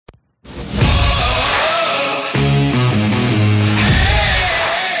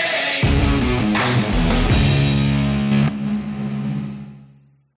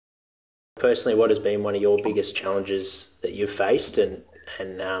personally, what has been one of your biggest challenges that you've faced, and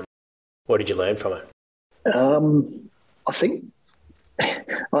what did you learn from it? I think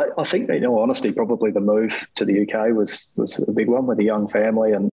I think, in all honesty, probably the move to the UK was a big one with a young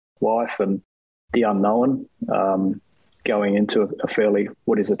family and wife and the unknown, going into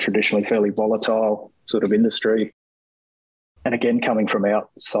what is a traditionally fairly volatile sort of industry. And again, coming from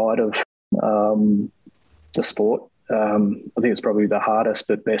outside of the sport, I think it's probably the hardest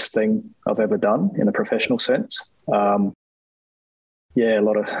but best thing I've ever done in a professional sense. A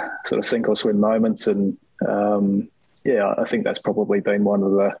lot of sort of sink or swim moments, and I think that's probably been one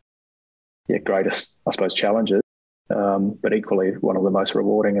of the greatest, I suppose, challenges, but equally one of the most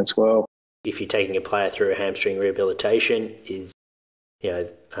rewarding as well. If you're taking a player through a hamstring rehabilitation, is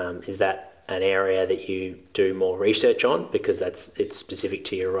that an area that you do more research on because it's specific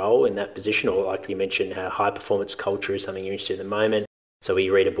to your role in that position? Or like you mentioned, how high performance culture is something you're interested in at the moment, so will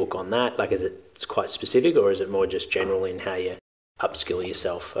you read a book on that? Like, is it quite specific, or is it more just general in how you upskill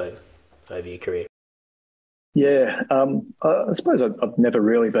yourself over your career? Yeah, I suppose I've never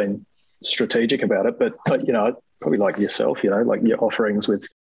really been strategic about it, but probably like yourself, like your offerings with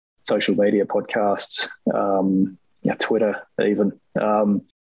social media, podcasts, Twitter, even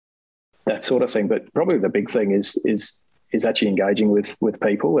that sort of thing. But probably the big thing is actually engaging with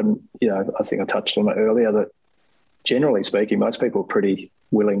people, and I think I touched on it earlier that generally speaking, most people are pretty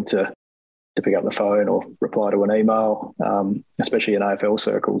willing to pick up the phone or reply to an email, especially in AFL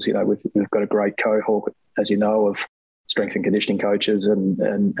circles. We've got a great cohort, as you know, of strength and conditioning coaches and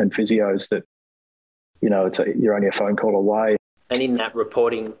physios that, you're only a phone call away. And in that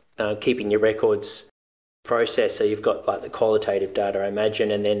reporting, keeping your records process, so you've got like the qualitative data, I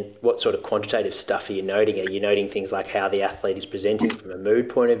imagine, and then what sort of quantitative stuff are you noting? Are you noting things like how the athlete is presenting from a mood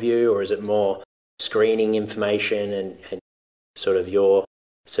point of view, or is it more screening information and sort of your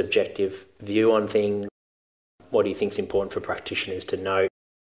subjective view on things? What do you think is important for practitioners to note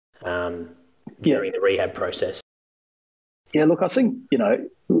during the rehab process? Yeah, look, I think,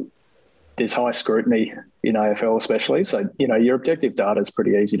 there's high scrutiny in AFL especially. So, your objective data is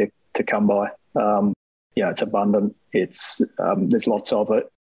pretty easy to come by. It's abundant. There's lots of it.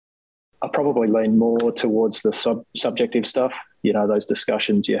 I probably lean more towards the subjective stuff, those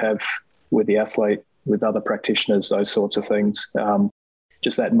discussions you have with the athlete, with other practitioners, those sorts of things.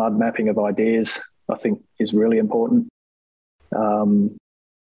 Just that mud mapping of ideas, I think, is really important.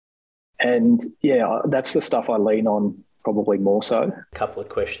 That's the stuff I lean on probably more so. A couple of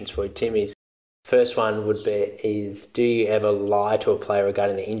questions for you, Tim. First one would be, do you ever lie to a player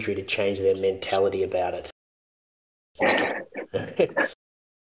regarding the injury to change their mentality about it?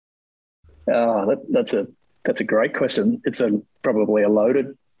 That's a great question. It's probably a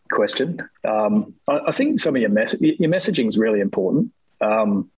loaded question. I think some of your messaging is really important. I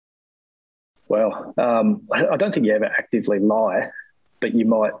don't think you ever actively lie, but you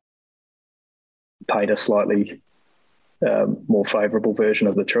might paint a slightly more favourable version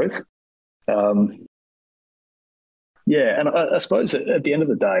of the truth. And I suppose at the end of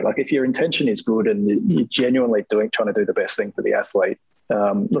the day, like if your intention is good and you're genuinely trying to do the best thing for the athlete,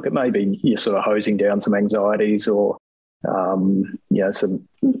 look, it may be you're sort of hosing down some anxieties or some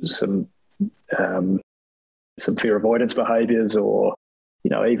fear avoidance behaviours, or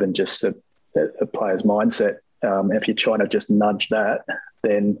even just a player's mindset. If you're trying to just nudge that,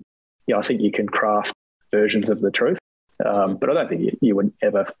 then I think you can craft versions of the truth. But I don't think you would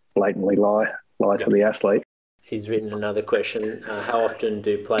ever blatantly lie to the athlete. He's written another question. How often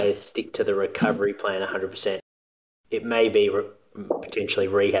do players stick to the recovery plan 100%? It may be potentially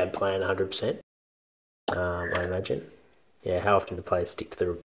rehab plan 100%, I imagine. Yeah, how often do players stick to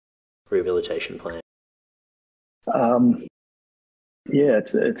the rehabilitation plan?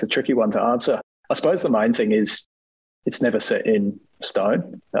 It's a tricky one to answer. I suppose the main thing is it's never set in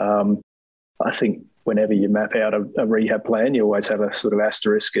stone. I think whenever you map out a rehab plan, you always have a sort of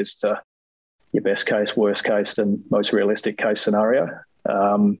asterisk as to your best case, worst case, and most realistic case scenario.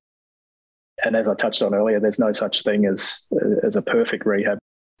 And as I touched on earlier, there's no such thing as a perfect rehab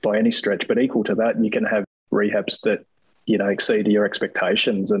by any stretch. But equal to that, you can have rehabs that exceed your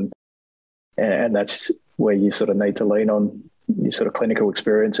expectations, and that's where you sort of need to lean on your sort of clinical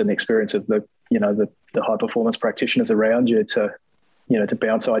experience and the experience of the high performance practitioners around you to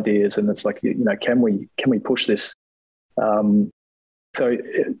bounce ideas. And it's like, can we push this? So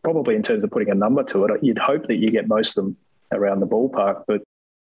probably in terms of putting a number to it, you'd hope that you get most of them around the ballpark, but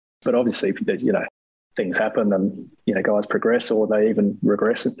obviously, things happen and, guys progress or they even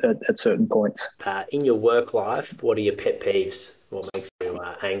regress at certain points. In your work life, what are your pet peeves? What makes you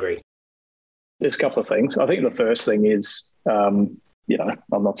angry? There's a couple of things. I think the first thing is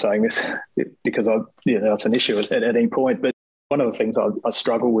I'm not saying this because it's an issue at any point, but one of the things I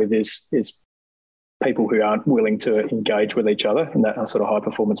struggle with is people who aren't willing to engage with each other in that sort of high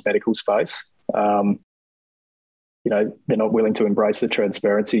performance medical space. They're not willing to embrace the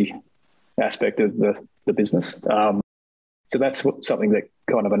transparency aspect of the business. So that's something that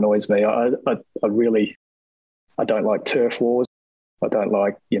kind of annoys me. I don't like turf wars. I don't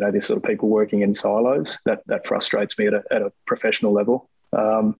like, this sort of people working in silos. That frustrates me at a professional level.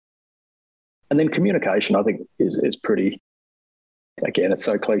 And then communication, I think, is pretty, again, it's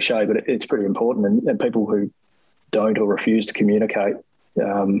so cliche, but it's pretty important. And people who don't or refuse to communicate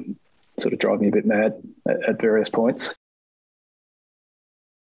sort of drive me a bit mad at various points.